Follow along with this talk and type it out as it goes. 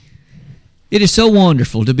It is so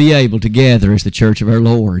wonderful to be able to gather as the church of our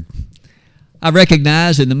Lord. I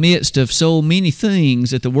recognize in the midst of so many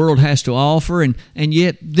things that the world has to offer, and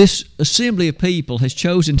yet this assembly of people has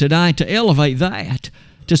chosen tonight to elevate that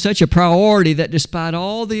to such a priority that despite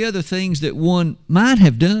all the other things that one might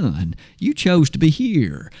have done, you chose to be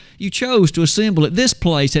here. You chose to assemble at this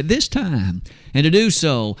place at this time, and to do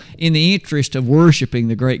so in the interest of worshiping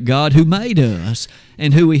the great God who made us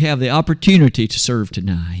and who we have the opportunity to serve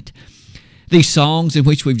tonight. These songs in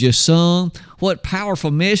which we've just sung, what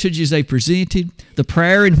powerful messages they presented, the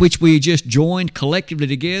prayer in which we just joined collectively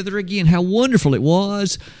together, again, how wonderful it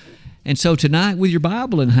was. And so tonight, with your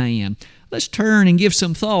Bible in hand, let's turn and give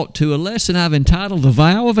some thought to a lesson I've entitled The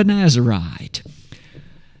Vow of a Nazirite.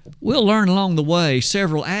 We'll learn along the way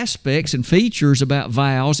several aspects and features about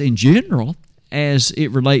vows in general as it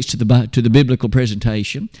relates to the biblical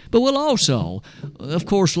presentation, but we'll also, of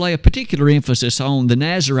course, lay a particular emphasis on the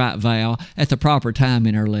Nazirite vow at the proper time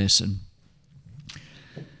in our lesson.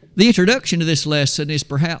 The introduction to this lesson is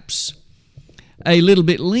perhaps a little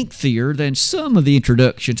bit lengthier than some of the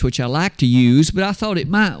introductions which I like to use, but I thought it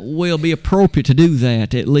might well be appropriate to do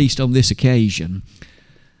that, at least on this occasion.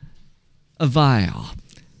 A vow.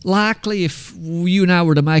 Likely, if you and I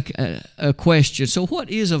were to make a question, so what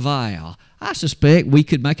is a vow? I suspect we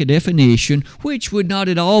could make a definition which would not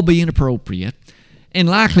at all be inappropriate and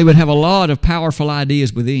likely would have a lot of powerful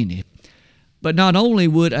ideas within it. But not only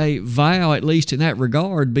would a vow, at least in that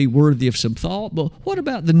regard, be worthy of some thought, but what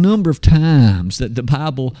about the number of times that the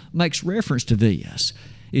Bible makes reference to this?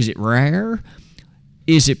 Is it rare?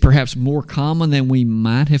 Is it perhaps more common than we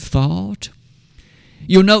might have thought?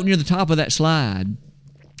 You'll note near the top of that slide,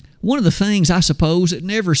 one of the things, I suppose, that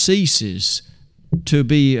never ceases to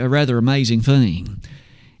be a rather amazing thing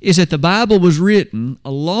is that the Bible was written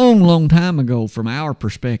a long, long time ago from our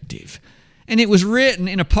perspective. And it was written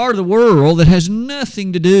in a part of the world that has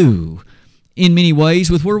nothing to do, in many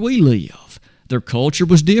ways, with where we live. Their culture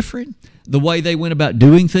was different. The way they went about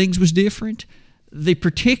doing things was different. The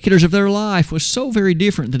particulars of their life was so very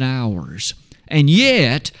different than ours. And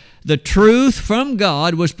yet, the truth from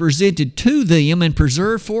God was presented to them and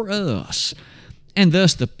preserved for us. And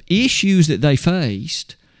thus, the issues that they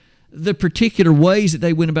faced, the particular ways that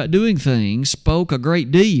they went about doing things, spoke a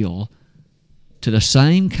great deal to the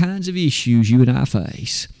same kinds of issues you and I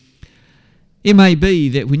face. It may be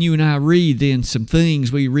that when you and I read then some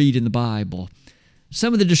things we read in the Bible,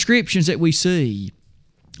 some of the descriptions that we see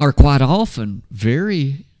are quite often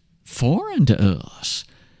very foreign to us,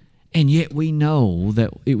 and yet we know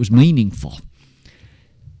that it was meaningful.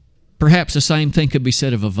 Perhaps the same thing could be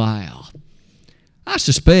said of a vow. I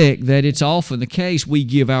suspect that it's often the case we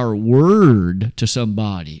give our word to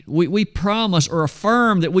somebody. We promise or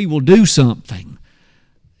affirm that we will do something.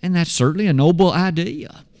 And that's certainly a noble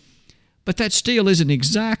idea. But that still isn't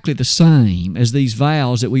exactly the same as these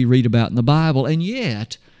vows that we read about in the Bible. And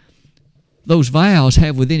yet, those vows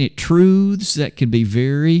have within it truths that can be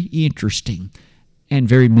very interesting and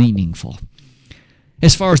very meaningful.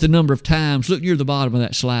 As far as the number of times, look near the bottom of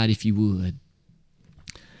that slide if you would.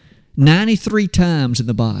 93 times in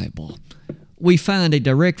the Bible, we find a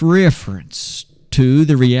direct reference to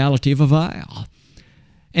the reality of a vow.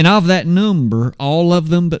 And of that number, all of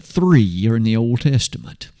them but 3 are in the Old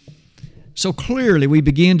Testament. So clearly we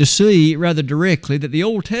begin to see rather directly that the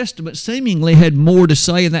Old Testament seemingly had more to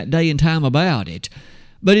say in that day and time about it.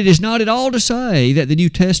 But it is not at all to say that the New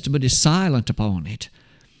Testament is silent upon it.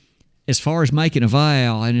 As far as making a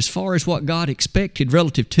vow and as far as what God expected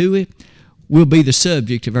relative to it, will be the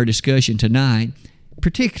subject of our discussion tonight,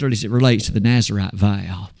 particularly as it relates to the Nazirite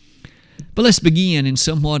vow. But let's begin in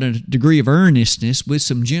somewhat a degree of earnestness with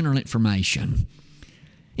some general information.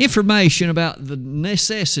 Information about the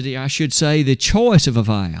necessity, I should say, the choice of a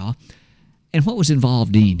vow, and what was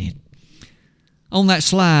involved in it. On that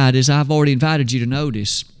slide, as I've already invited you to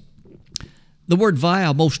notice, the word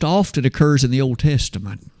vow most often occurs in the Old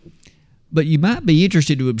Testament. But you might be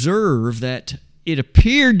interested to observe that it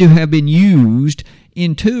appeared to have been used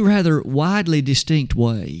in 2 rather widely distinct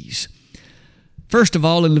ways. First of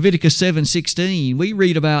all, in Leviticus 7:16, we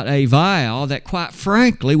read about a vow that, quite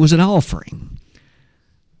frankly, was an offering.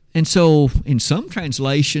 And so, in some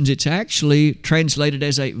translations, it's actually translated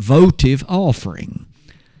as a votive offering.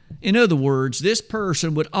 In other words, this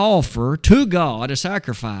person would offer to God a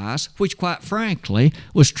sacrifice, which, quite frankly,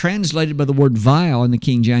 was translated by the word vow in the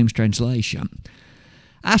King James translation.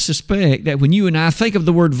 I suspect that when you and I think of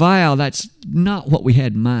the word vow, that's not what we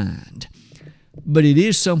had in mind. But it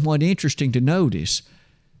is somewhat interesting to notice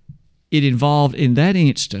it involved, in that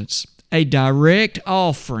instance, a direct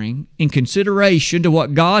offering in consideration to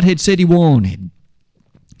what God had said He wanted.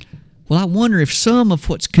 Well, I wonder if some of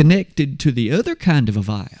what's connected to the other kind of a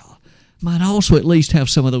vow might also at least have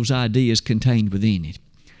some of those ideas contained within it.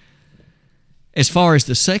 As far as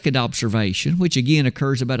the second observation, which again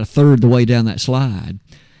occurs about a third of the way down that slide,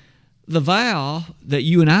 the vow that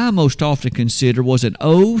you and I most often consider was an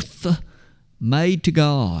oath made to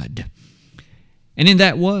God. And in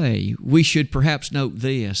that way, we should perhaps note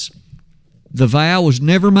this: the vow was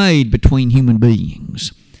never made between human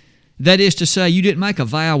beings. That is to say, you didn't make a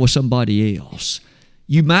vow with somebody else.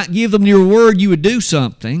 You might give them your word you would do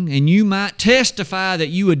something, and you might testify that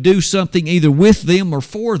you would do something either with them or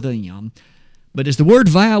for them. But as the word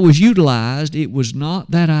vow was utilized, it was not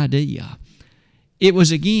that idea. It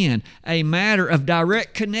was, again, a matter of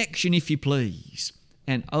direct connection, if you please,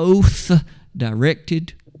 an oath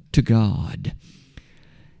directed to God.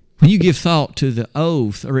 When you give thought to the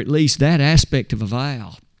oath, or at least that aspect of a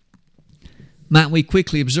vow, might we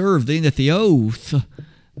quickly observe then that the oath,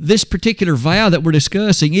 this particular vow that we're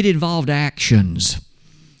discussing, it involved actions.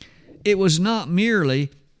 It was not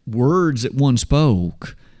merely words that one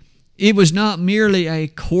spoke. It was not merely a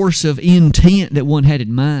course of intent that one had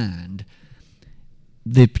in mind.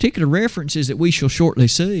 The particular references that we shall shortly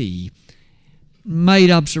see made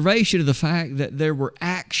observation of the fact that there were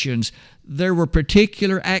actions, there were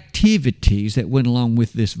particular activities that went along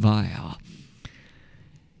with this vow.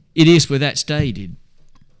 It is with that stated,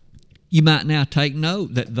 you might now take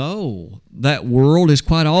note that though that world is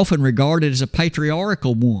quite often regarded as a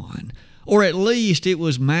patriarchal one, or at least it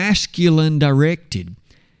was masculine directed,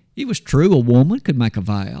 it was true a woman could make a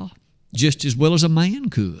vow just as well as a man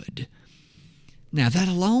could. Now that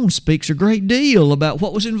alone speaks a great deal about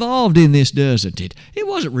what was involved in this, doesn't it? It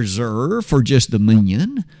wasn't reserved for just the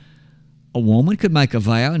men. A woman could make a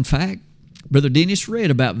vow. In fact, Brother Dennis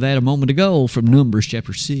read about that a moment ago from Numbers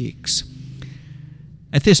chapter 6.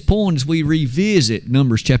 At this point, as we revisit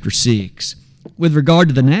Numbers chapter 6, with regard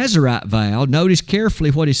to the Nazirite vow, notice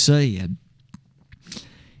carefully what is said.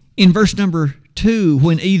 In verse number 2,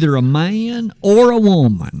 when either a man or a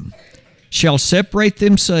woman shall separate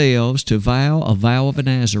themselves to vow a vow of a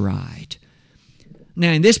Nazirite.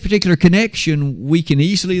 Now, in this particular connection, we can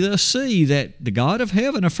easily thus see that the God of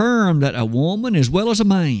heaven affirmed that a woman as well as a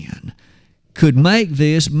man could make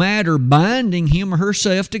this matter binding him or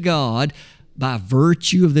herself to God by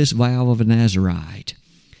virtue of this vow of a Nazirite.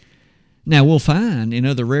 Now, we'll find in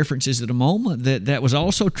other references at a moment that that was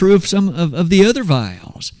also true of some of the other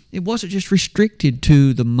vows. It wasn't just restricted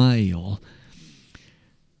to the male.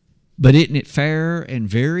 But isn't it fair and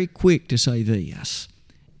very quick to say this?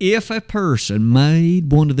 If a person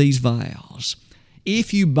made one of these vows,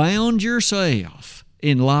 if you bound yourself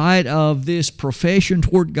in light of this profession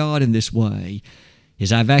toward God in this way,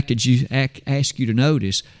 as I've asked you to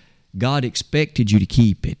notice, God expected you to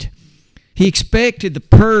keep it. He expected the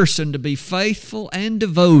person to be faithful and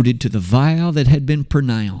devoted to the vow that had been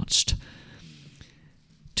pronounced.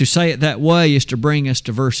 To say it that way is to bring us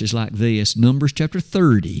to verses like this, Numbers chapter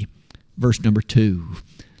 30, verse number 2.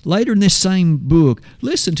 Later in this same book,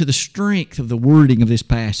 listen to the strength of the wording of this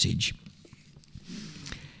passage.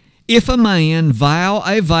 If a man vow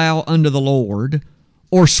a vow unto the Lord,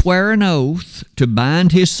 or swear an oath to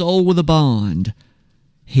bind his soul with a bond,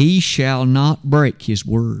 he shall not break his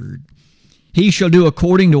word. He shall do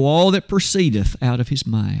according to all that proceedeth out of his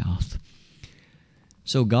mouth.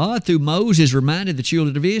 So God, through Moses, reminded the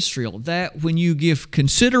children of Israel that when you give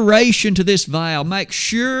consideration to this vow, make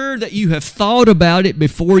sure that you have thought about it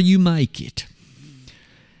before you make it.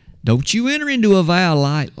 Don't you enter into a vow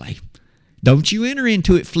lightly. Don't you enter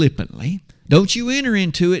into it flippantly. Don't you enter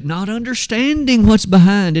into it not understanding what's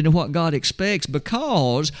behind it and what God expects,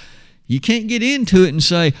 because you can't get into it and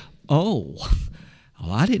say, oh,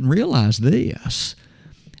 I didn't realize this.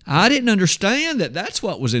 I didn't understand that that's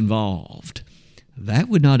what was involved. That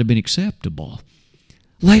would not have been acceptable.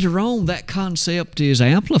 Later on, that concept is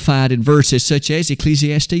amplified in verses such as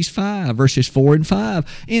Ecclesiastes 5, verses 4 and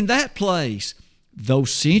 5. In that place, though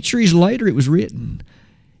centuries later it was written,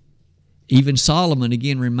 even Solomon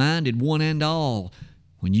again reminded one and all,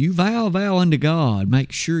 when you vow a vow unto God,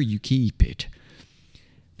 make sure you keep it.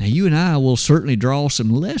 Now, you and I will certainly draw some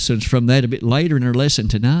lessons from that a bit later in our lesson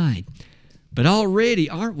tonight. But already,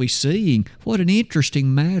 aren't we seeing what an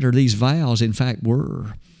interesting matter these vows, in fact,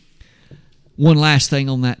 were? One last thing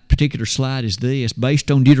on that particular slide is this.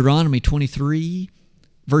 Based on Deuteronomy 23,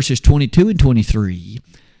 verses 22 and 23,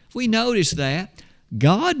 we notice that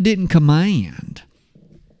God didn't command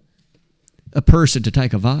a person to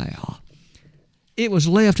take a vow. It was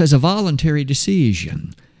left as a voluntary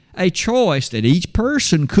decision, a choice that each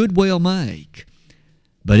person could well make.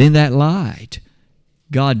 But in that light,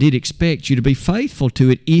 God did expect you to be faithful to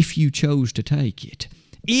it if you chose to take it.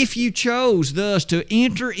 If you chose thus to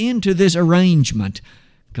enter into this arrangement,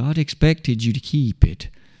 God expected you to keep it.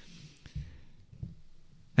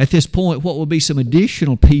 At this point, what will be some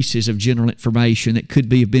additional pieces of general information that could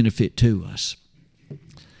be of benefit to us?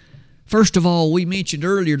 First of all, we mentioned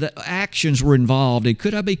earlier that actions were involved, and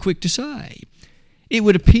could I be quick to say, it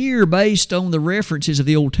would appear based on the references of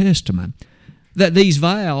the Old Testament that these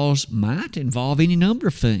vows might involve any number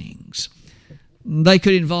of things. They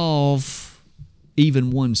could involve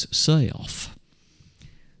even one's self.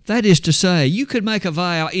 That is to say, you could make a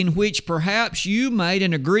vow in which perhaps you made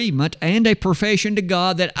an agreement and a profession to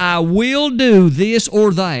God that I will do this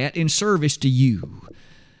or that in service to you.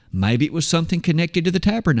 Maybe it was something connected to the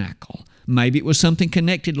tabernacle. Maybe it was something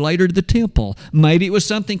connected later to the temple. Maybe it was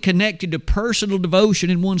something connected to personal devotion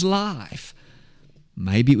in one's life.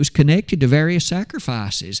 Maybe it was connected to various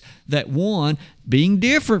sacrifices that one, being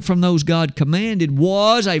different from those God commanded,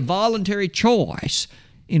 was a voluntary choice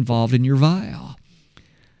involved in your vow.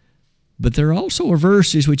 But there also are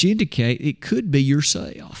verses which indicate it could be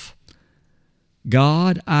yourself.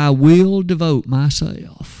 God, I will devote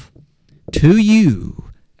myself to you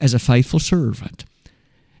as a faithful servant.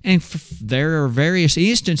 And there are various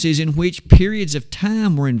instances in which periods of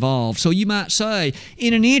time were involved. So you might say,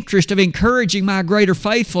 in an interest of encouraging my greater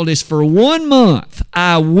faithfulness for 1 month,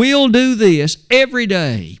 I will do this every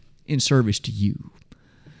day in service to you.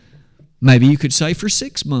 Maybe you could say for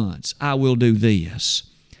 6 months, I will do this.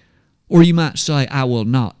 Or you might say, I will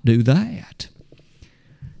not do that.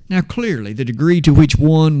 Now clearly, the degree to which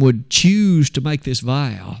one would choose to make this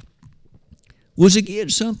vow was again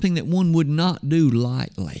something that one would not do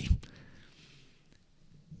lightly.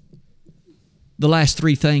 The last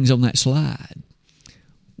 3 things on that slide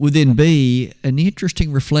would then be an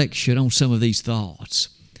interesting reflection on some of these thoughts.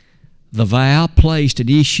 The vow placed an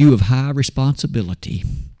issue of high responsibility.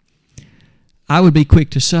 I would be quick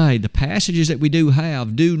to say the passages that we do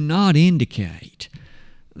have do not indicate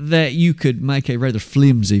that you could make a rather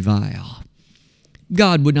flimsy vow.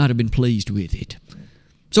 God would not have been pleased with it.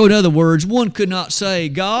 So in other words, one could not say,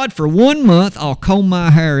 God, for 1 month I'll comb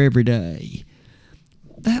my hair every day.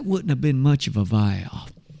 That wouldn't have been much of a vow.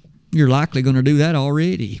 You're likely going to do that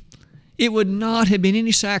already. It would not have been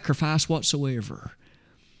any sacrifice whatsoever.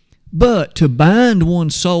 But to bind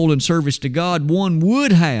one's soul in service to God, one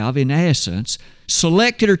would have, in essence,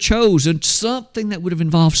 selected or chosen something that would have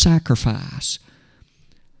involved sacrifice.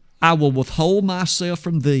 I will withhold myself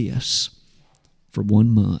from this for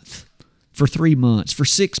 1 month, for 3 months, for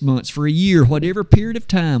 6 months, for a year, whatever period of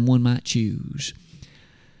time one might choose.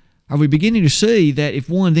 Are we beginning to see that if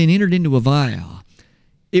one then entered into a vow,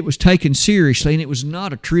 it was taken seriously and it was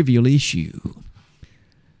not a trivial issue?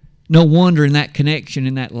 No wonder in that connection,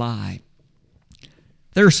 in that light.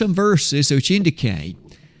 There are some verses which indicate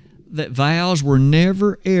that vows were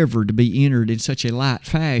never ever to be entered in such a light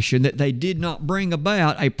fashion that they did not bring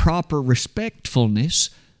about a proper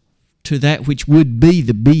respectfulness to that which would be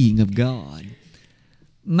the being of God.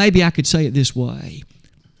 Maybe I could say it this way.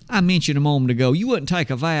 I mentioned a moment ago, you wouldn't take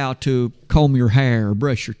a vow to comb your hair or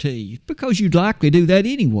brush your teeth because you'd likely do that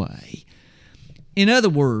anyway. In other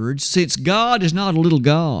words, since God is not a little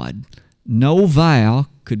God, no vow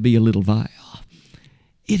could be a little vow.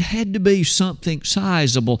 It had to be something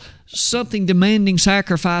sizable, something demanding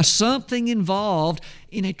sacrifice, something involved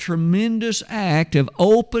in a tremendous act of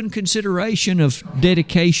open consideration of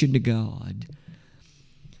dedication to God.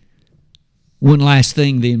 One last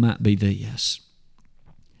thing then might be this: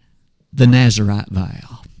 the Nazirite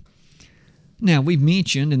vow. Now, we've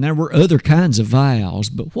mentioned, and there were other kinds of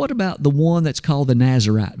vows, but what about the one that's called the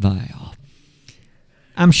Nazirite vow?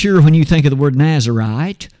 I'm sure when you think of the word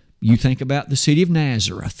Nazirite, you think about the city of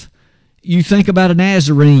Nazareth. You think about a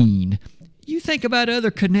Nazarene. You think about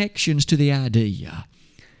other connections to the idea.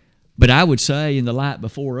 But I would say, in the light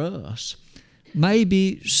before us,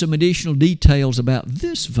 maybe some additional details about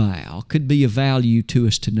this vow could be of value to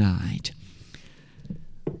us tonight.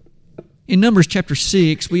 In Numbers chapter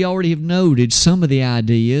 6, we already have noted some of the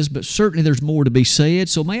ideas, but certainly there's more to be said,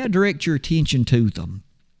 so may I direct your attention to them.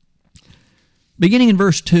 Beginning in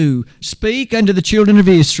verse 2, Speak unto the children of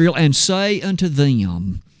Israel, and say unto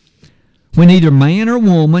them, When either man or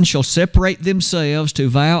woman shall separate themselves to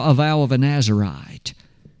vow a vow of a Nazirite,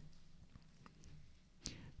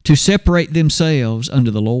 to separate themselves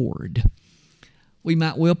unto the Lord. We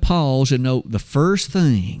might well pause and note the first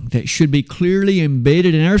thing that should be clearly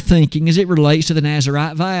embedded in our thinking as it relates to the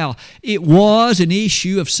Nazirite vow. It was an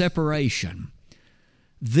issue of separation.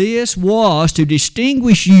 This was to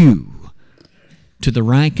distinguish you to the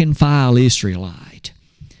rank and file Israelite.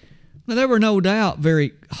 Now, there were no doubt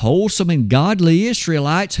very wholesome and godly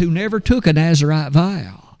Israelites who never took a Nazirite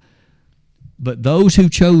vow. But those who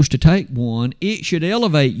chose to take one, it should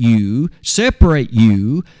elevate you, separate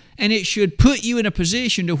you, and it should put you in a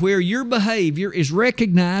position to where your behavior is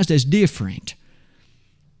recognized as different.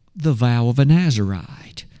 The vow of a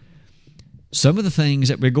Nazirite. Some of the things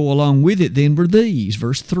that would go along with it then were these,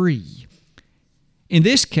 verse 3. In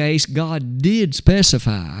this case, God did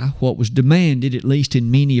specify what was demanded, at least in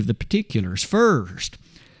many of the particulars. First,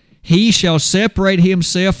 he shall separate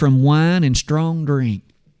himself from wine and strong drink.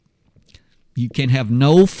 You can have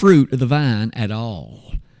no fruit of the vine at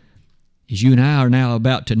all. As you and I are now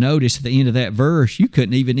about to notice at the end of that verse, you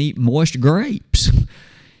couldn't even eat moist grapes.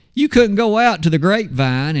 You couldn't go out to the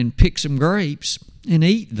grapevine and pick some grapes and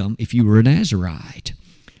eat them if you were a Nazirite.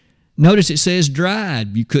 Notice it says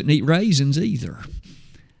dried. You couldn't eat raisins either.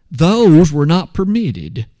 Those were not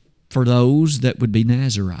permitted for those that would be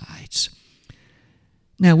Nazirites.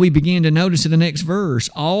 Now we begin to notice in the next verse,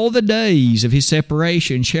 all the days of his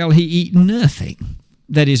separation shall he eat nothing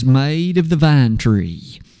that is made of the vine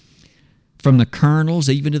tree, from the kernels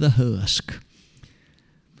even to the husk.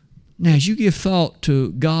 Now, as you give thought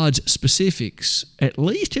to God's specifics, at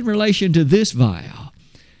least in relation to this vow,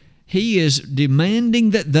 he is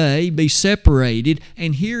demanding that they be separated,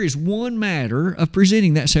 and here is one matter of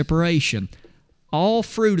presenting that separation. All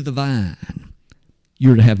fruit of the vine,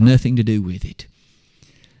 you're to have nothing to do with it.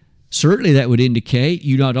 Certainly that would indicate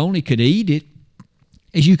you not only could eat it,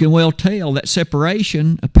 as you can well tell, that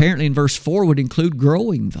separation apparently in verse 4 would include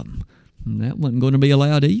growing them. And that wasn't going to be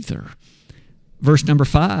allowed either. Verse number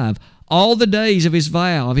 5, all the days of his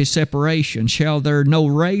vow, of his separation, shall there no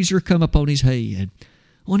razor come upon his head.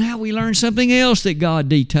 Well, now we learn something else that God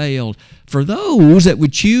detailed. For those that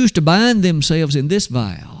would choose to bind themselves in this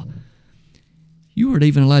vow, you weren't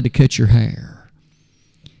even allowed to cut your hair.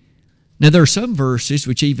 Now, there are some verses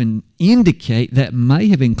which even indicate that may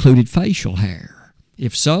have included facial hair.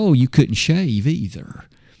 If so, you couldn't shave either.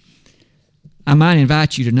 I might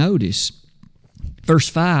invite you to notice, verse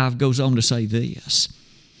 5 goes on to say this,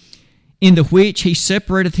 in the which he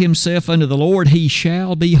separateth himself unto the Lord, he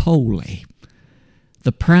shall be holy.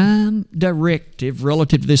 The prime directive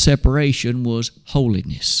relative to this separation was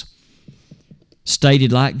holiness.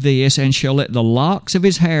 Stated like this, and shall let the locks of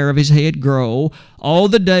his hair of his head grow. All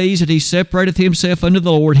the days that he separateth himself unto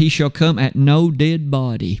the Lord, he shall come at no dead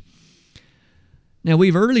body. Now,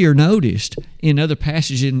 we've earlier noticed in other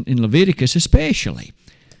passages in Leviticus especially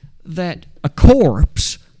that a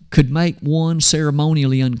corpse could make one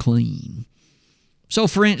ceremonially unclean. So,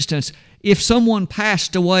 for instance, if someone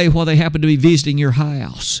passed away while they happened to be visiting your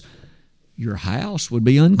house would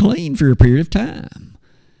be unclean for a period of time.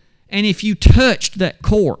 And if you touched that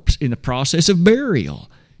corpse in the process of burial,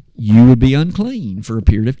 you would be unclean for a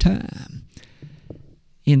period of time.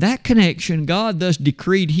 In that connection, God thus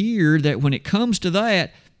decreed here that when it comes to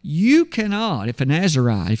that, you cannot, if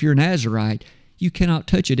you're a Nazirite, you cannot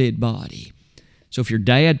touch a dead body. So if your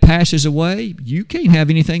dad passes away, you can't have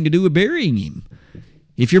anything to do with burying him.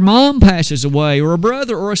 If your mom passes away, or a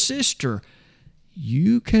brother or a sister,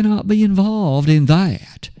 you cannot be involved in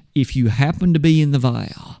that if you happen to be in the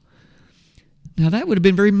vow. Now that would have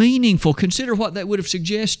been very meaningful. Consider what that would have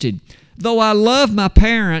suggested. Though I love my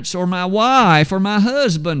parents or my wife or my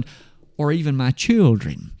husband or even my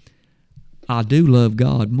children, I do love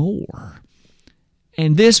God more.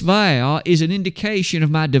 And this vow is an indication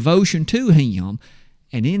of my devotion to Him.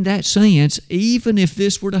 And in that sense, even if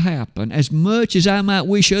this were to happen, as much as I might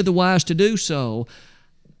wish otherwise to do so,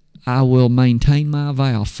 I will maintain my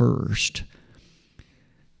vow first.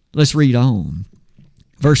 Let's read on.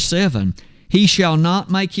 Verse 7, he shall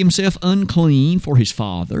not make himself unclean for his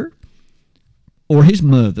father, or his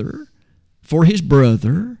mother, for his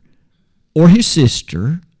brother, or his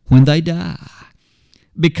sister when they die,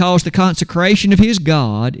 because the consecration of his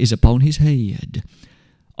God is upon his head.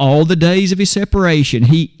 All the days of his separation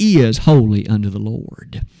he is holy unto the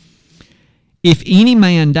Lord. If any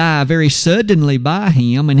man die very suddenly by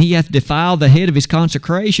him, and he hath defiled the head of his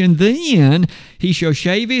consecration, then he shall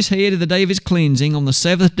shave his head at the day of his cleansing. On the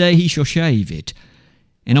 7th day he shall shave it.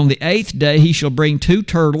 And on the 8th day he shall bring 2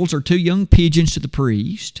 turtles or 2 young pigeons to the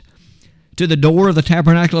priest, to the door of the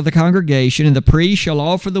tabernacle of the congregation, and the priest shall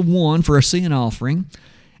offer the one for a sin offering,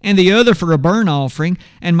 and the other for a burnt offering,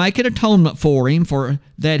 and make an atonement for him, for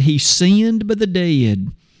that he sinned by the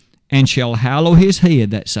dead, and shall hallow his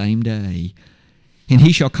head that same day. And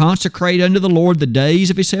he shall consecrate unto the Lord the days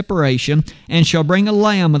of his separation, and shall bring a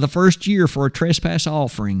lamb of the first year for a trespass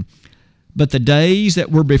offering. But the days that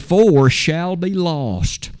were before shall be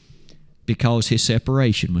lost, because his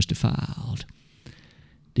separation was defiled.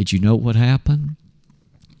 Did you know what happened?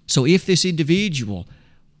 So if this individual,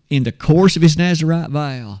 in the course of his Nazirite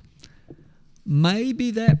vow,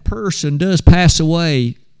 maybe that person does pass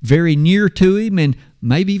away very near to him, and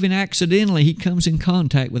maybe even accidentally he comes in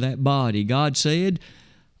contact with that body. God said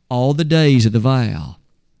all the days of the vow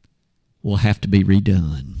will have to be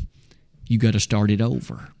redone. You got to start it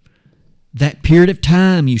over. That period of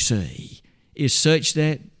time, you see, is such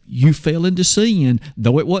that you fell into sin,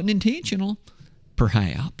 though it wasn't intentional,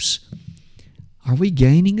 perhaps. Are we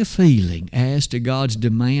gaining a feeling as to God's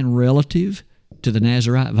demand relative to the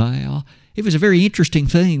Nazirite vow? It was a very interesting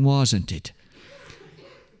thing, wasn't it?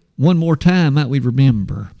 One more time, might we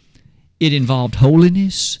remember, it involved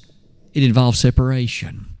holiness, it involved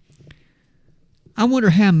separation. I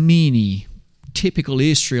wonder how many typical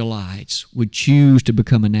Israelites would choose to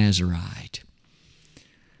become a Nazirite.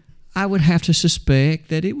 I would have to suspect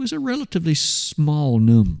that it was a relatively small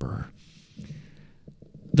number.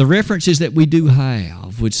 The references that we do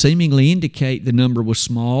have would seemingly indicate the number was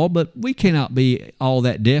small, but we cannot be all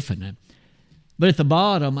that definite. But at the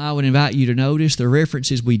bottom, I would invite you to notice the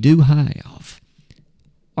references we do have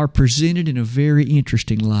are presented in a very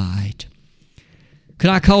interesting light. Could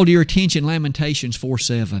I call to your attention Lamentations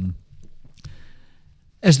 4:7?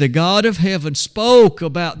 As the God of heaven spoke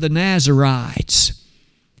about the Nazirites,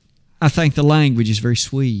 I think the language is very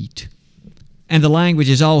sweet. And the language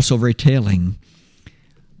is also very telling.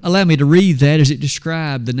 Allow me to read that as it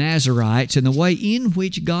described the Nazirites and the way in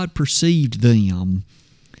which God perceived them.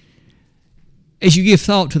 As you give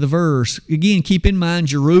thought to the verse, again, keep in mind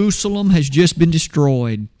Jerusalem has just been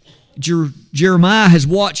destroyed. Jeremiah has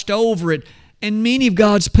watched over it, and many of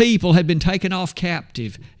God's people had been taken off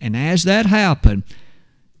captive. And as that happened,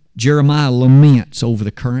 Jeremiah laments over the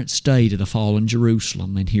current state of the fallen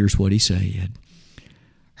Jerusalem, and here's what he said.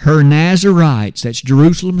 Her Nazirites, that's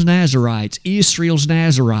Jerusalem's Nazirites, Israel's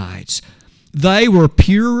Nazirites, they were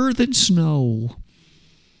purer than snow.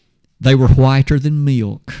 They were whiter than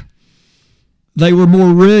milk. They were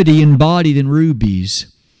more ruddy in body than rubies.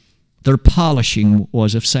 Their polishing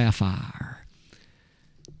was of sapphire.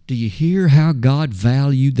 Do you hear how God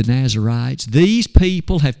valued the Nazirites? These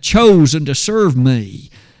people have chosen to serve me.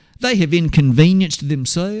 They have inconvenienced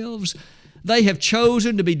themselves. They have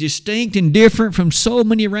chosen to be distinct and different from so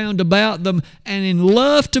many around about them, and in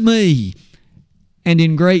love to me, and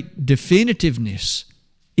in great definitiveness,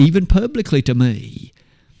 even publicly to me,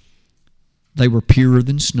 they were purer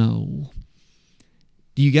than snow.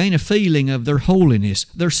 Do you gain a feeling of their holiness,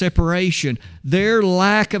 their separation, their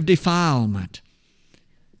lack of defilement?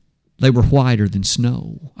 They were whiter than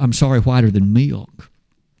snow. Whiter than milk.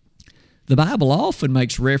 The Bible often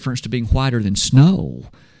makes reference to being whiter than snow.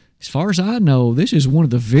 As far as I know, this is one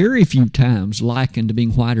of the very few times likened to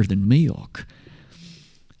being whiter than milk.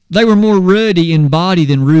 They were more ruddy in body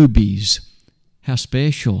than rubies. How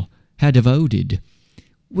special, how devoted.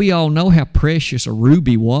 We all know how precious a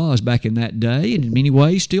ruby was back in that day, and in many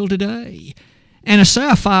ways still today. And a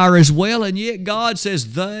sapphire as well, and yet God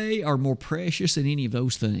says they are more precious than any of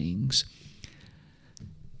those things.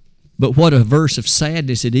 But what a verse of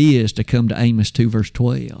sadness it is to come to Amos 2 verse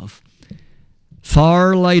 12.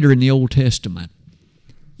 Far later in the Old Testament,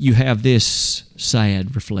 you have this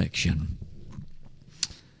sad reflection.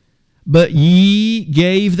 But ye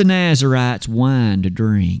gave the Nazirites wine to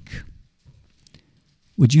drink.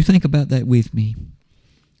 Would you think about that with me?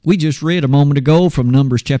 We just read a moment ago from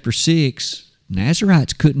Numbers chapter 6,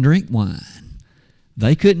 Nazirites couldn't drink wine.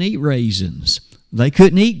 They couldn't eat raisins. They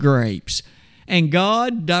couldn't eat grapes. And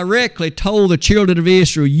God directly told the children of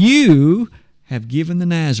Israel, you have given the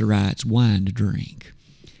Nazirites wine to drink.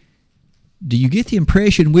 Do you get the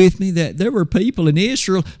impression with me that there were people in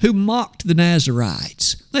Israel who mocked the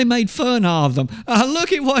Nazirites? They made fun of them.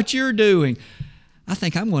 Look at what you're doing. I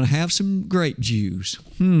think I'm going to have some grape juice.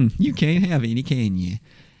 You can't have any, can you?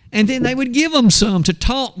 And then they would give them some to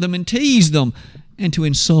taunt them and tease them and to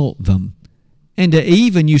insult them. And to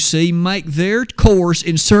even, you see, make their course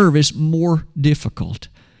in service more difficult.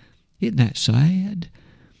 Isn't that sad?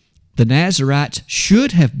 The Nazirites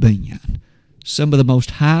should have been some of the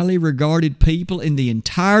most highly regarded people in the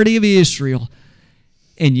entirety of Israel,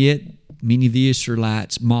 and yet many of the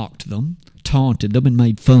Israelites mocked them, taunted them, and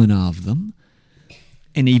made fun of them,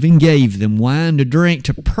 and even gave them wine to drink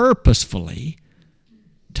to purposefully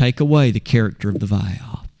take away the character of the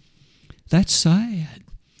vow. That's sad.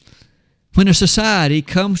 When a society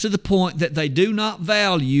comes to the point that they do not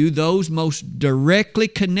value those most directly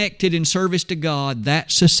connected in service to God,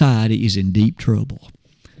 that society is in deep trouble.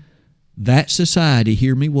 That society,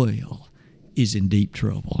 hear me well, is in deep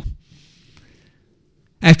trouble.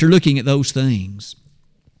 After looking at those things,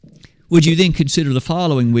 Would you then consider the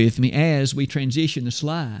following with me as we transition the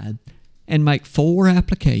slide and make 4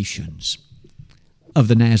 applications of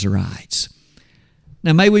the Nazarites?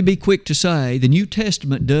 Now, may we be quick to say the New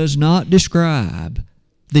Testament does not describe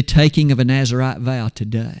the taking of a Nazarite vow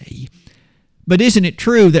today. But isn't it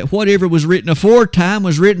true that whatever was written aforetime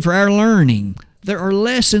was written for our learning? There are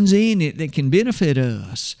lessons in it that can benefit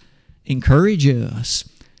us, encourage us,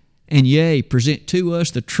 and yea, present to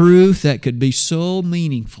us the truth that could be so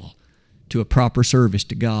meaningful to a proper service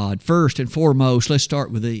to God. First and foremost, let's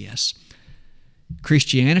start with this.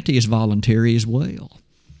 Christianity is voluntary as well.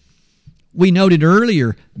 We noted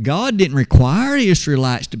earlier, God didn't require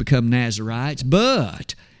Israelites to become Nazarites,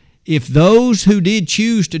 but if those who did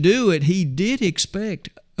choose to do it, He did expect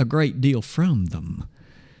a great deal from them.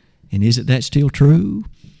 And isn't that still true?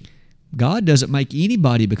 God doesn't make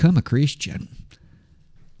anybody become a Christian,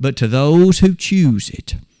 but to those who choose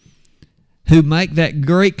it, who make that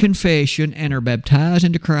great confession and are baptized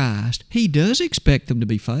into Christ, He does expect them to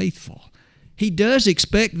be faithful. He does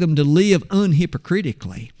expect them to live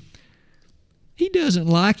unhypocritically. He doesn't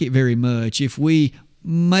like it very much if we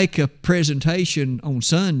make a presentation on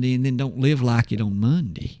Sunday and then don't live like it on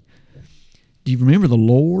Monday. Do you remember the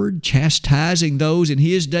Lord chastising those in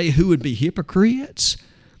His day who would be hypocrites?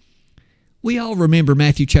 We all remember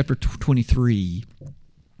Matthew chapter 23.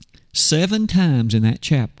 7 times in that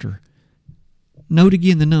chapter. Note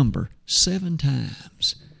again the number, 7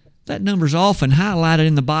 times. That number is often highlighted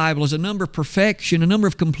in the Bible as a number of perfection, a number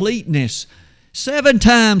of completeness. 7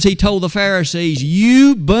 times He told the Pharisees,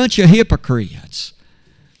 "You bunch of hypocrites.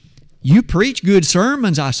 You preach good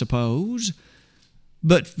sermons, I suppose,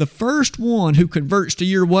 but the first one who converts to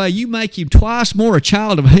your way, you make him twice more a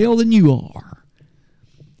child of hell than you are."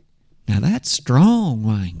 Now that's strong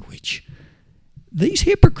language. These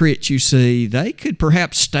hypocrites, you see, they could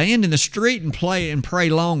perhaps stand in the street and pray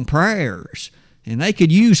long prayers, and they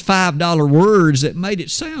could use $5 words that made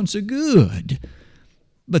it sound so good.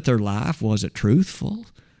 But their life wasn't truthful.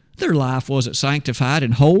 Their life wasn't sanctified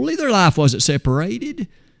and holy. Their life wasn't separated.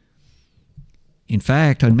 In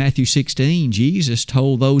fact, in Matthew 16, Jesus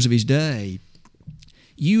told those of His day,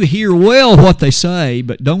 "You hear well what they say,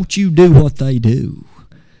 but don't you do what they do."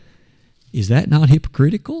 Is that not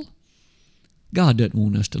hypocritical? God doesn't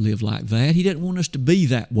want us to live like that. He doesn't want us to be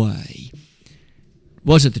that way.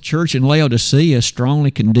 Wasn't the church in Laodicea strongly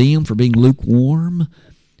condemned for being lukewarm?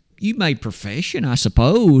 You made profession, I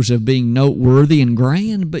suppose, of being noteworthy and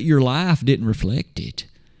grand, but your life didn't reflect it.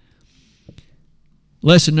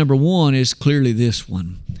 Lesson number 1 is clearly this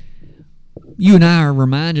one. You and I are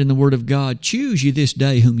reminded in the Word of God, choose you this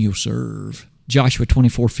day whom you'll serve. Joshua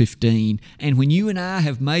 24:15. And when you and I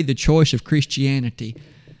have made the choice of Christianity,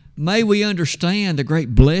 may we understand the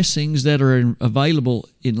great blessings that are available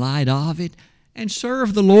in light of it and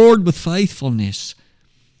serve the Lord with faithfulness.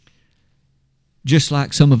 Just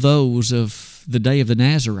like some of those of the day of the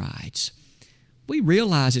Nazarites. We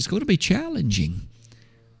realize it's going to be challenging.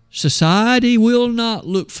 Society will not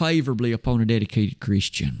look favorably upon a dedicated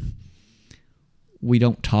Christian. We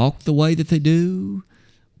don't talk the way that they do.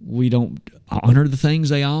 We don't honor the things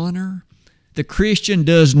they honor. The Christian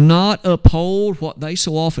does not uphold what they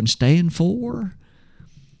so often stand for.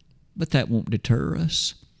 But that won't deter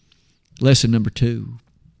us. Lesson number 2.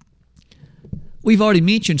 We've already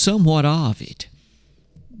mentioned somewhat of it,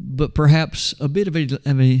 but perhaps a bit of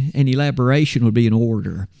an elaboration would be in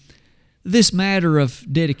order. This matter of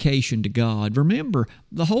dedication to God. Remember,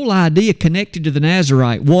 the whole idea connected to the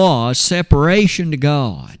Nazarite was separation to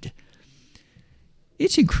God.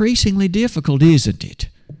 It's increasingly difficult, isn't it,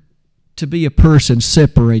 to be a person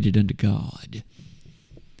separated unto God.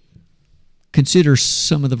 Consider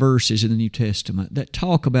some of the verses in the New Testament that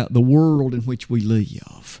talk about the world in which we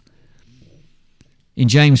live. In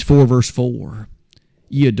James 4, verse 4,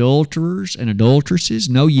 "Ye adulterers and adulteresses,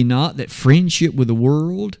 know ye not that friendship with the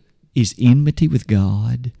world is enmity with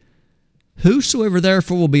God? Whosoever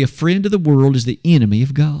therefore will be a friend of the world is the enemy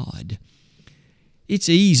of God." It's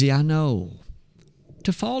easy, I know,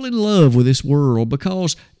 to fall in love with this world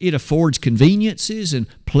because it affords conveniences and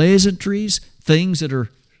pleasantries, things that are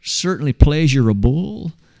certainly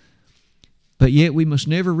pleasurable. But yet we must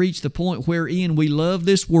never reach the point wherein we love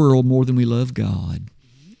this world more than we love God.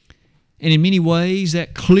 And in many ways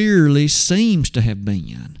that clearly seems to have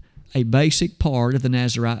been a basic part of the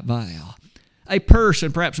Nazarite vow. A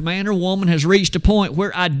person, perhaps man or woman, has reached a point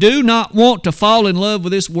where I do not want to fall in love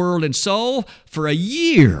with this world, and so for a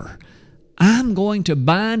year I'm going to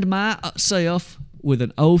bind myself with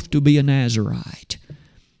an oath to be a Nazarite.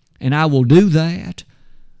 And I will do that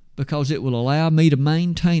because it will allow me to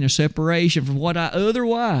maintain a separation from what I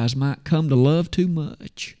otherwise might come to love too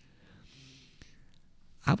much.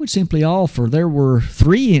 I would simply offer there were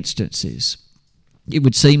 3 instances, it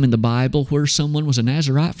would seem, in the Bible where someone was a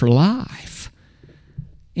Nazirite for life,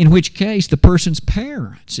 in which case the person's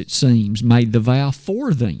parents, it seems, made the vow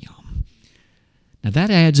for them. Now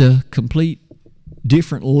that adds a complete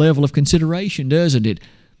different level of consideration, doesn't it?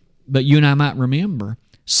 But you and I might remember,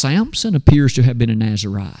 Samson appears to have been a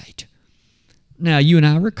Nazirite. Now you and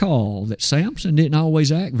I recall that Samson didn't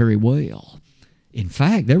always act very well. In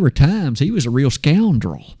fact, there were times he was a real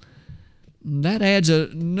scoundrel. That adds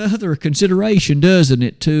another consideration, doesn't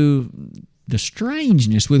it, to the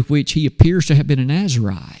strangeness with which he appears to have been a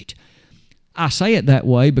Nazirite. I say it that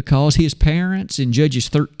way because his parents in Judges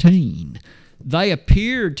 13, they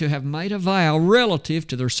appeared to have made a vow relative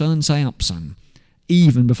to their son Samson,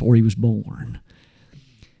 even before he was born.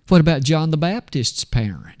 What about John the Baptist's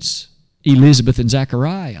parents, Elizabeth and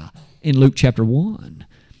Zachariah, in Luke chapter 1?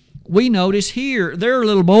 We notice here their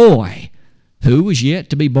little boy, who was yet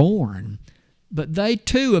to be born, but they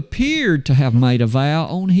too appeared to have made a vow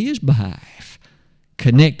on his behalf,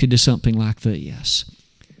 connected to something like this.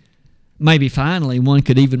 Maybe finally one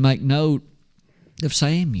could even make note of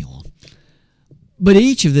Samuel. But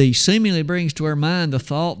each of these seemingly brings to our mind the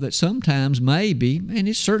thought that sometimes maybe, and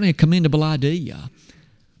it's certainly a commendable idea,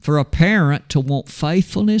 for a parent to want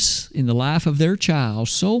faithfulness in the life of their child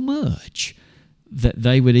so much that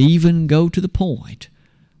they would even go to the point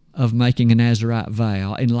of making a Nazirite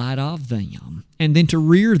vow in light of them, and then to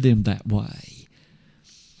rear them that way.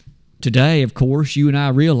 Today, of course, you and I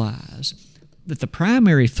realize that the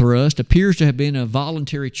primary thrust appears to have been a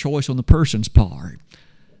voluntary choice on the person's part.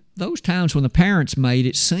 Those times when the parents made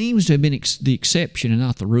it seems to have been the exception and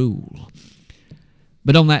not the rule.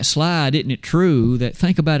 But on that slide, isn't it true that,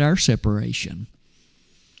 think about our separation.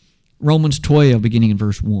 Romans 12, beginning in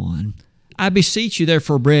verse 1. I beseech you,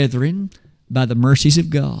 therefore, brethren, by the mercies of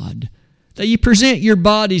God, that ye present your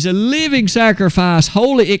bodies a living sacrifice,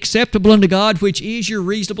 wholly acceptable unto God, which is your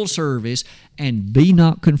reasonable service, and be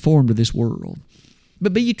not conformed to this world.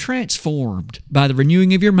 But be ye transformed by the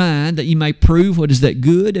renewing of your mind, that ye may prove what is that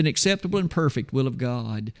good and acceptable and perfect will of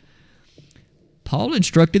God. Paul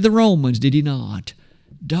instructed the Romans, did he not?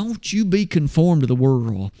 Don't you be conformed to the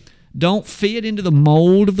world. Don't fit into the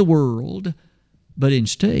mold of the world, but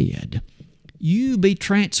instead, you be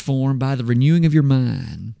transformed by the renewing of your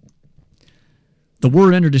mind. The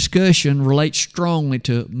word under discussion relates strongly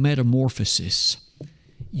to metamorphosis.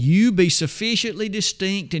 You be sufficiently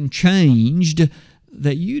distinct and changed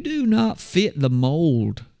that you do not fit the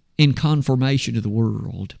mold in conformation to the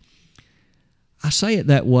world. I say it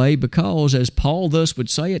that way because, as Paul thus would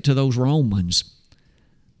say it to those Romans,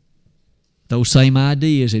 those same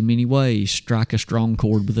ideas in many ways strike a strong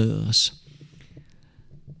chord with us.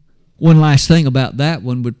 One last thing about that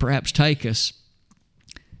one would perhaps take us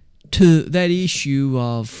to that issue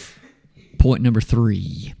of point number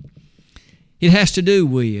 3. It has to do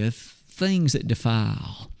with things that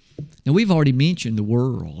defile. Now, we've already mentioned the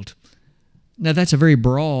world. Now, that's a very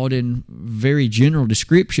broad and very general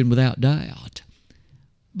description without doubt.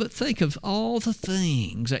 But think of all the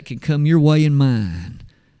things that can come your way and mine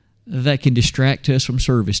that can distract us from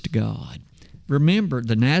service to God. Remember,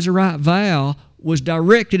 the Nazirite vow was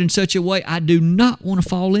directed in such a way, I do not want to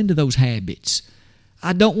fall into those habits.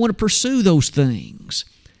 I don't want to pursue those things.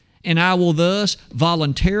 And I will thus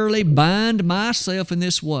voluntarily bind myself in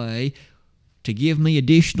this way to give me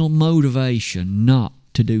additional motivation not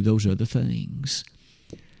to do those other things.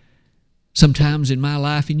 Sometimes in my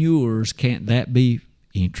life and yours, can't that be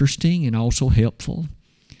interesting and also helpful?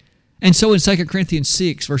 And so in 2 Corinthians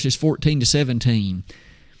 6, verses 14 to 17,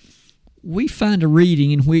 we find a reading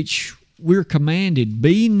in which we're commanded,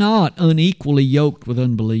 be not unequally yoked with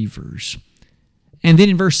unbelievers. And then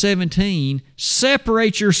in verse 17,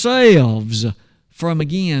 separate yourselves from,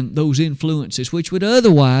 again, those influences which would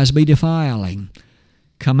otherwise be defiling.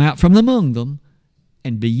 Come out from among them,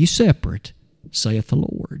 and be ye separate, saith the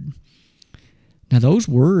Lord. Now those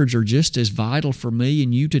words are just as vital for me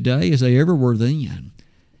and you today as they ever were then.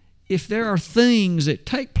 If there are things that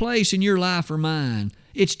take place in your life or mine,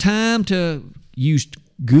 it's time to use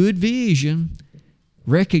good vision,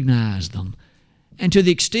 recognize them, and to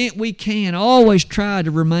the extent we can, always try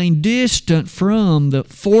to remain distant from the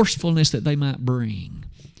forcefulness that they might bring.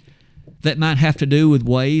 That might have to do with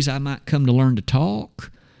ways I might come to learn to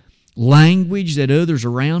talk, language that others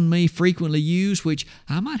around me frequently use, which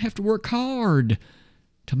I might have to work hard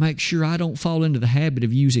to make sure I don't fall into the habit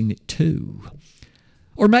of using it too.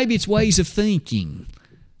 Or maybe it's ways of thinking.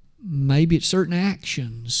 Maybe it's certain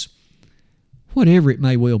actions. Whatever it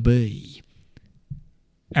may well be.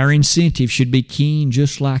 Our incentive should be keen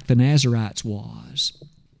just like the Nazirites was.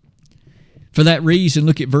 For that reason,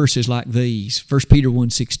 look at verses like these. 1 Peter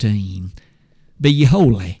 1:16. Be ye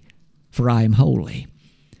holy, for I am holy.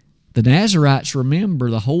 The Nazarites, remember,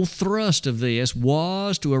 the whole thrust of this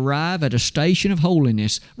was to arrive at a station of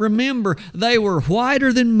holiness. Remember, they were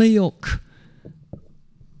whiter than milk.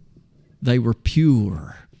 They were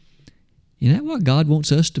pure. Isn't that what God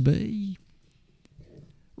wants us to be?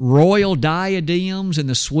 Royal diadems and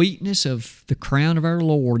the sweetness of the crown of our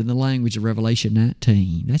Lord in the language of Revelation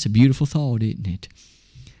 19. That's a beautiful thought, isn't it?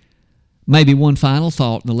 Maybe one final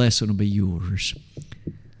thought and the lesson will be yours.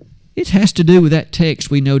 It has to do with that text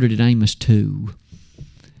we noted in Amos 2.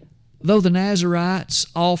 Though the Nazarites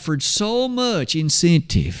offered so much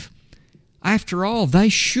incentive, after all, they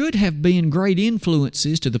should have been great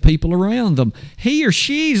influences to the people around them. He or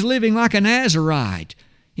she's living like a Nazarite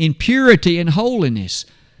in purity and holiness.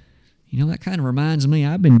 You know, that kind of reminds me,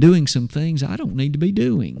 I've been doing some things I don't need to be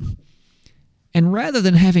doing. And rather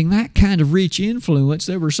than having that kind of rich influence,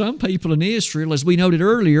 there were some people in Israel, as we noted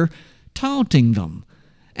earlier, taunting them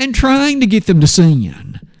and trying to get them to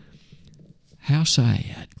sin. How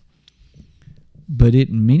sad. But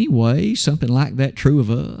in many ways, something like that true of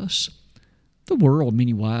us. The world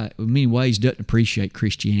in many ways doesn't appreciate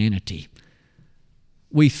Christianity.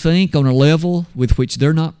 We think on a level with which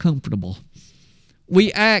they're not comfortable.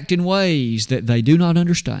 We act in ways that they do not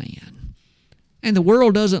understand. And the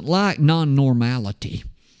world doesn't like non-normality.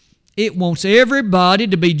 It wants everybody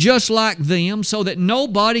to be just like them so that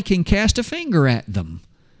nobody can cast a finger at them.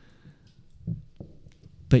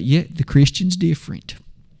 But yet the Christian's different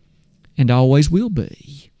and always will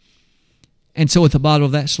be. And so at the bottom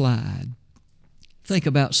of that slide, think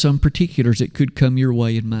about some particulars that could come your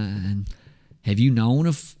way and mine. Have you known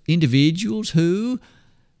of individuals who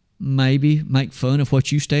maybe make fun of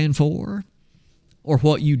what you stand for or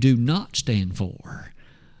what you do not stand for?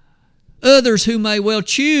 Others who may well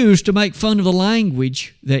choose to make fun of the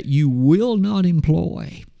language that you will not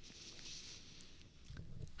employ.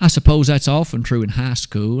 I suppose that's often true in high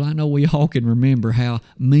school. I know we all can remember how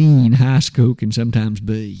mean high school can sometimes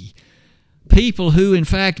be. People who, in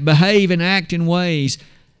fact, behave and act in ways,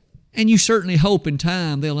 and you certainly hope in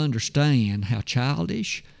time they'll understand how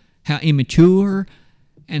childish, how immature,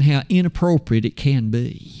 and how inappropriate it can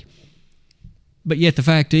be. But yet the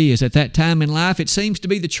fact is, at that time in life, it seems to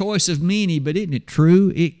be the choice of many, but isn't it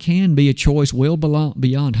true? It can be a choice well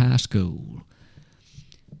beyond high school.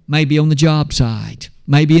 Maybe on the job site,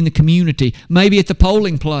 maybe in the community, maybe at the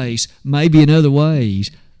polling place, maybe in other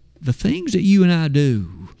ways. The things that you and I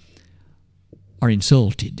do are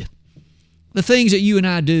insulted. The things that you and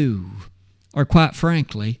I do are, quite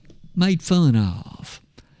frankly, made fun of.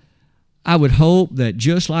 I would hope that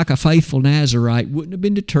just like a faithful Nazarite wouldn't have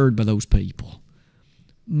been deterred by those people.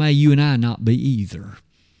 May you and I not be either.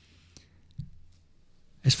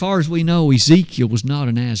 As far as we know, Ezekiel was not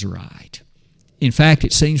a Nazarite. In fact,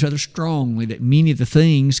 it seems rather strongly that many of the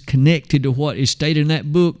things connected to what is stated in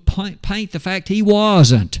that book paint the fact he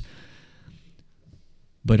wasn't.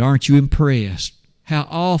 But aren't you impressed how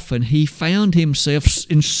often he found himself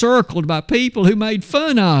encircled by people who made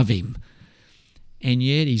fun of him? And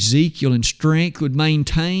yet Ezekiel in strength would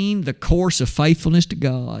maintain the course of faithfulness to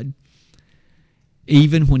God,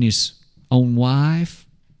 even when his own wife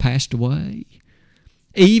passed away.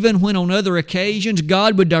 Even when on other occasions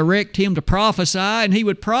God would direct him to prophesy, and he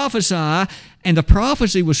would prophesy, and the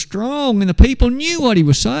prophecy was strong, and the people knew what he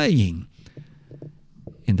was saying.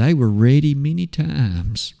 And they were ready many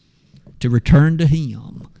times to return to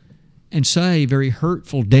him and say very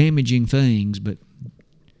hurtful, damaging things, but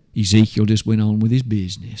Ezekiel just went on with his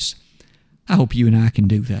business. I hope you and I can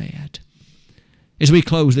do that. As we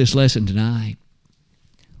close this lesson tonight,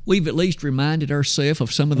 we've at least reminded ourselves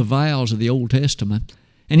of some of the vows of the Old Testament,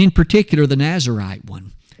 and in particular the Nazarite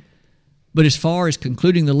one. But as far as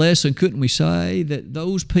concluding the lesson, couldn't we say that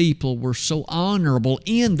those people were so honorable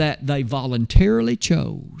in that they voluntarily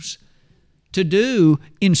chose to do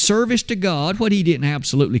in service to God what He didn't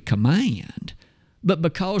absolutely command, but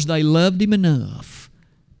because they loved Him enough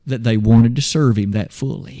that they wanted to serve Him that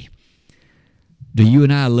fully. Do you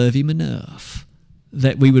and I love Him enough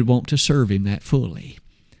that we would want to serve Him that fully?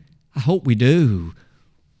 I hope we do.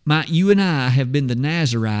 Might you and I have been the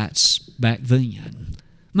Nazarites back then.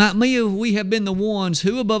 Might we have been the ones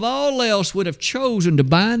who above all else would have chosen to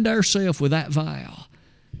bind ourselves with that vow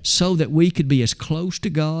so that we could be as close to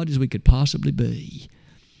God as we could possibly be.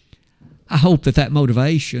 I hope that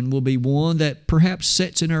motivation will be one that perhaps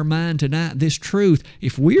sets in our mind tonight this truth.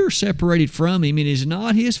 If we're separated from Him, it is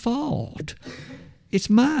not His fault. It's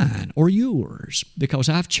mine or yours, because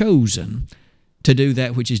I've chosen to do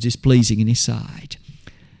that which is displeasing in His sight.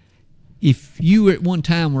 if you at one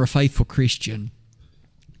time were a faithful Christian,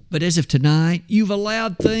 but as of tonight, you've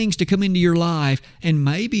allowed things to come into your life, and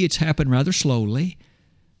maybe it's happened rather slowly,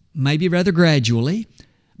 maybe rather gradually,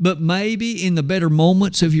 but maybe in the better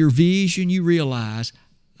moments of your vision you realize,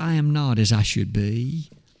 I am not as I should be.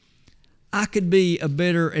 I could be a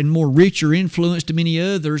better and more richer influence to many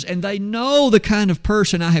others, and they know the kind of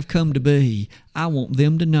person I have come to be. I want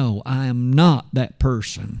them to know I am not that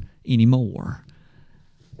person anymore.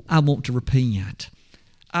 I want to repent.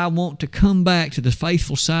 I want to come back to the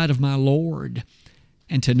faithful side of my Lord.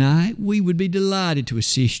 And tonight we would be delighted to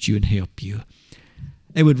assist you and help you.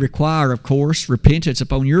 It would require, of course, repentance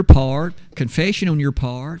upon your part, confession on your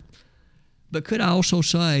part. But could I also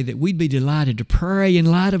say that we'd be delighted to pray in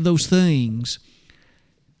light of those things?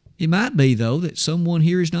 It might be, though, that someone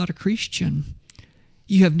here is not a Christian.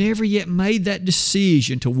 You have never yet made that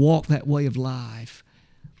decision to walk that way of life.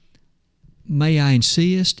 May I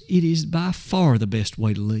insist, it is by far the best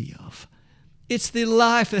way to live. It's the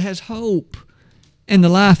life that has hope and the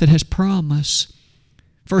life that has promise.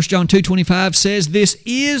 1 John 2:25 says, "This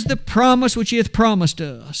is the promise which he hath promised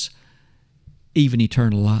us, even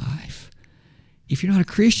eternal life." If you're not a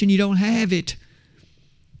Christian, you don't have it.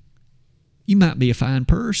 You might be a fine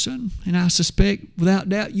person, and I suspect without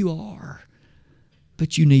doubt you are.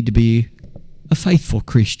 But you need to be a faithful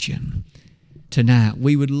Christian. Tonight,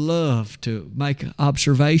 we would love to make an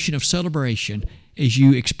observation of celebration as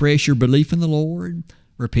you express your belief in the Lord,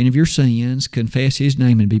 repent of your sins, confess His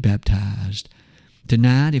name, and be baptized.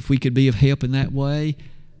 Tonight, if we could be of help in that way,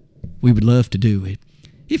 we would love to do it.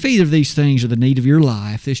 If either of these things are the need of your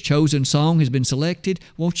life, this chosen song has been selected.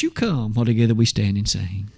 Won't you come while together we stand and sing?